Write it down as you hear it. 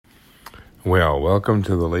Well, welcome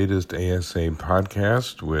to the latest ASA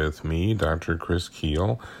podcast with me, Dr. Chris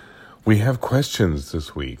Keel. We have questions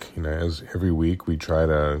this week. As every week, we try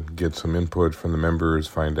to get some input from the members,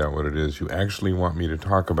 find out what it is you actually want me to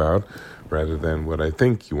talk about, rather than what I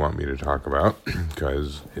think you want me to talk about,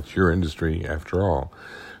 because it's your industry after all.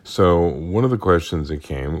 So one of the questions that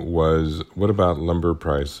came was, what about lumber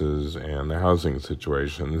prices and the housing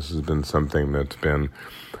situation? This has been something that's been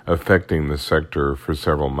affecting the sector for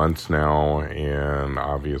several months now, and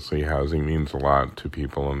obviously housing means a lot to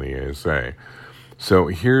people in the ASA. So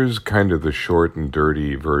here's kind of the short and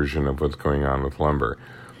dirty version of what's going on with lumber.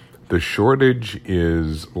 The shortage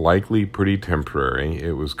is likely pretty temporary.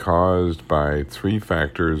 It was caused by three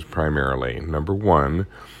factors primarily. Number one,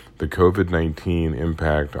 the COVID-19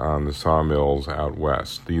 impact on the sawmills out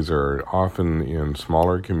west. These are often in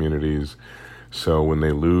smaller communities, so when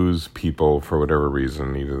they lose people for whatever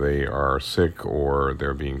reason, either they are sick or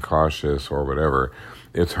they're being cautious or whatever,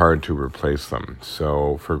 it's hard to replace them.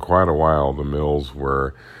 So for quite a while, the mills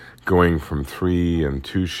were going from 3 and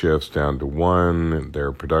 2 shifts down to 1.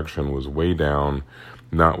 Their production was way down,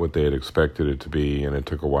 not what they had expected it to be, and it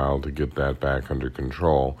took a while to get that back under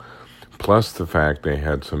control. Plus the fact they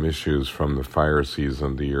had some issues from the fire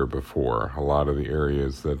season the year before. A lot of the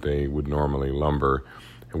areas that they would normally lumber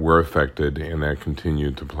were affected, and that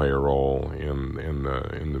continued to play a role in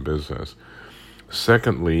the business.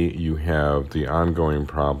 Secondly, you have the ongoing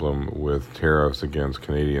problem with tariffs against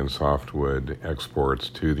Canadian softwood exports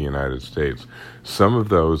to the United States. Some of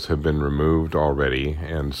those have been removed already,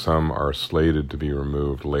 and some are slated to be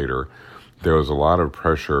removed later. There was a lot of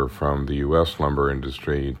pressure from the U.S. lumber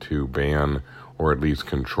industry to ban or at least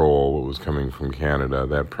control what was coming from Canada.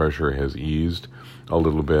 That pressure has eased a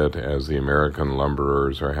little bit as the American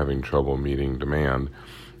lumberers are having trouble meeting demand.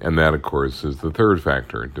 And that, of course, is the third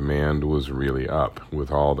factor. Demand was really up. With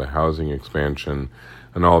all the housing expansion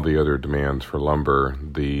and all the other demands for lumber,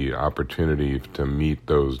 the opportunity to meet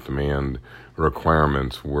those demand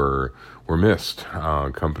requirements were missed.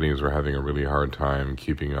 Companies were having a really hard time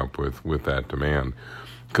keeping up with that demand.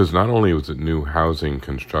 Because not only was it new housing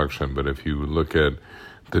construction, but if you look at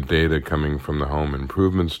the data coming from the home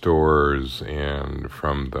improvement stores and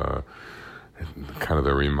from the kind of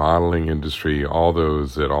the remodeling industry, all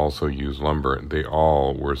those that also use lumber, they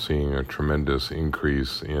all were seeing a tremendous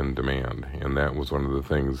increase in demand. And that was one of the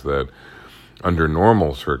things that under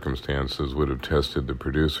normal circumstances would have tested the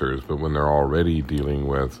producers. But when they're already dealing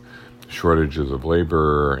with shortages of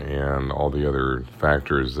labor and all the other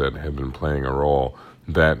factors that have been playing a role,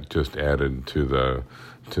 that just added to the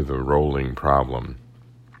rolling problem.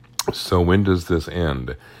 So when does this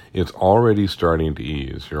end? It's already starting to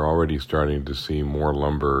ease. You're already starting to see more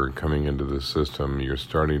lumber coming into the system. You're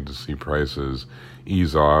starting to see prices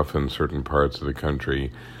ease off in certain parts of the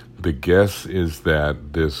country. The guess is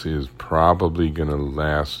that this is probably going to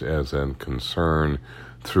last as a concern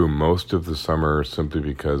through most of the summer, simply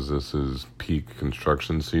because this is peak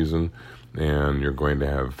construction season, and you're going to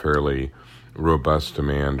have fairly robust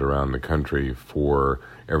demand around the country for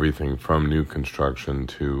everything from new construction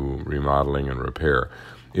to remodeling and repair.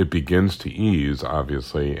 It begins to ease,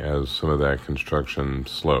 obviously, as some of that construction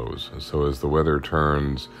slows. So as the weather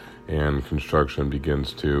turns and construction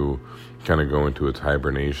begins to kind of go into its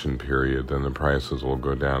hibernation period, then the prices will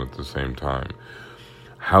go down at the same time.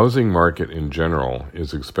 Housing market in general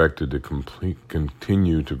is expected to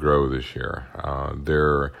continue to grow this year.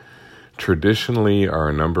 There traditionally are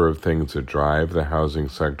a number of things that drive the housing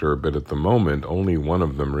sector, but at the moment, only one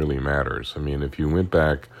of them really matters. I mean, if you went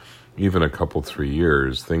back even a couple, 3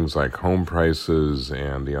 years, things like home prices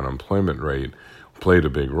and the unemployment rate played a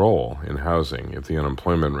big role in housing. If the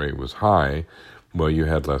unemployment rate was high, well, you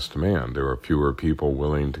had less demand. There were fewer people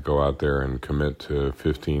willing to go out there and commit to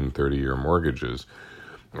 15, 30-year mortgages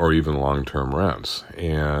or even long-term rents.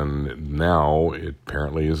 And now it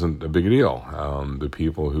apparently isn't a big deal. The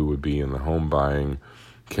people who would be in the home buying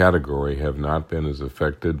category have not been as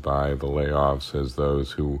affected by the layoffs as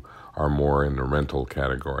those who are more in the rental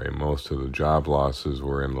category. Most of the job losses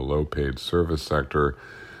were in the low-paid service sector,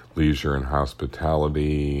 leisure and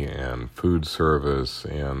hospitality and food service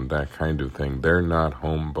and that kind of thing. They're not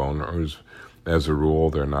home owners as a rule.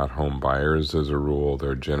 They're not home buyers as a rule.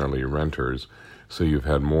 They're generally renters. So you've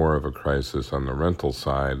had more of a crisis on the rental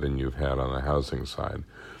side than you've had on the housing side.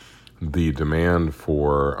 The demand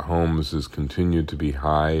for homes has continued to be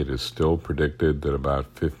high. It is still predicted that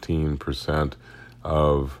about 15%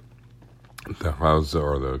 of the houses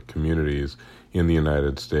or the communities in the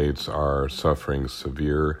United States are suffering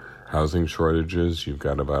severe housing shortages. You've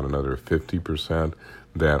got about another 50%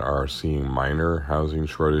 that are seeing minor housing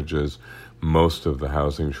shortages. most of the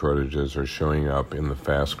housing shortages are showing up in the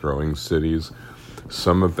fast-growing cities.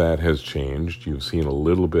 Some of that has changed. You've seen a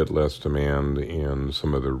little bit less demand in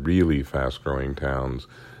some of the really fast-growing towns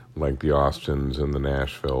like the Austins and the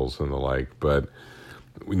Nashvilles and the like, but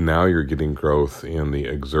now you're getting growth in the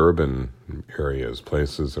exurban areas,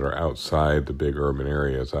 places that are outside the big urban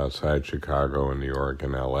areas, outside Chicago and New York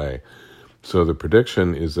and LA. So the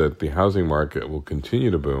prediction is that the housing market will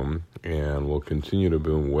continue to boom and will continue to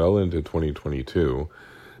boom well into 2022,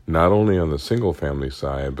 not only on the single-family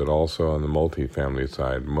side, but also on the multifamily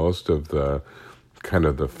side. Most of the kind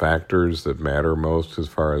of the factors that matter most as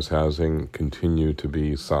far as housing continue to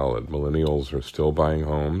be solid. Millennials are still buying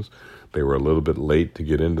homes. They were a little bit late to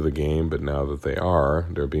get into the game, but now that they are,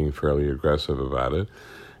 they're being fairly aggressive about it.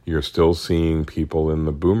 You're still seeing people in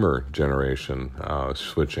the boomer generation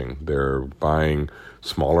switching. They're buying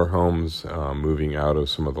smaller homes, moving out of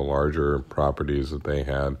some of the larger properties that they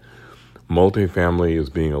had. Multifamily is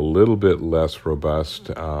being a little bit less robust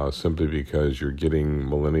simply because you're getting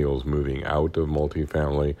millennials moving out of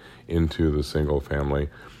multifamily into the single family.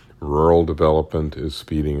 Rural development is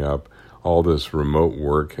speeding up. All this remote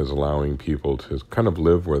work is allowing people to kind of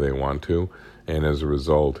live where they want to, and as a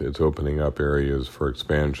result, it's opening up areas for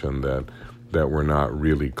expansion that were not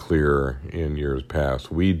really clear in years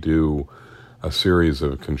past. We do a series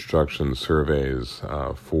of construction surveys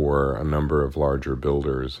for a number of larger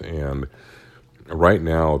builders, and right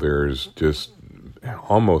now there's just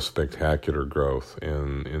almost spectacular growth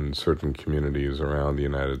in certain communities around the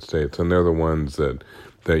United States, and they're the ones that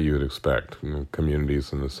you would expect.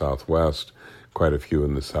 Communities in the Southwest, quite a few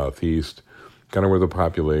in the Southeast, kind of where the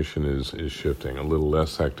population is shifting. A little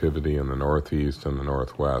less activity in the Northeast and the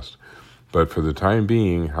Northwest. But for the time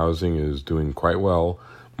being, housing is doing quite well.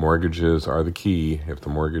 Mortgages are the key. If the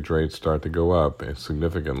mortgage rates start to go up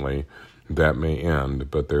significantly, that may end,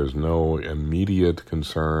 but there's no immediate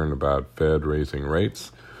concern about Fed raising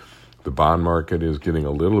rates. The bond market is getting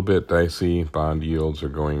a little bit dicey. Bond yields are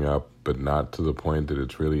going up, but not to the point that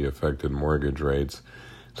it's really affected mortgage rates.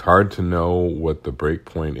 It's hard to know what the break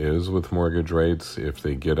point is with mortgage rates. If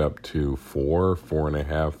they get up to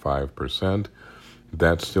 4.5%, 5%,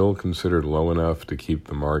 that's still considered low enough to keep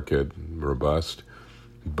the market robust.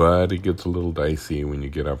 But it gets a little dicey when you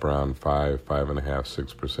get up around 5.5%,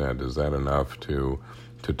 6%. Is that enough to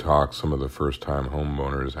talk some of the first-time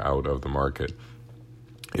homeowners out of the market?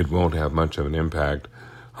 It won't have much of an impact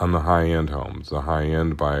on the high-end homes. The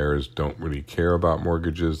high-end buyers don't really care about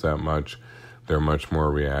mortgages that much. They're much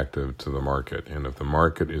more reactive to the market. And if the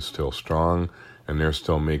market is still strong and they're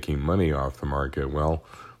still making money off the market, well,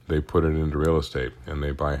 they put it into real estate and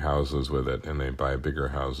they buy houses with it and they buy bigger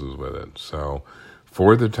houses with it. So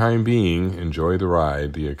for the time being, enjoy the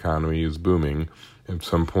ride. The economy is booming. At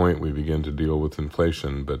some point, we begin to deal with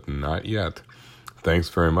inflation, but not yet. Thanks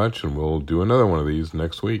very much, and we'll do another one of these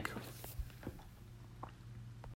next week.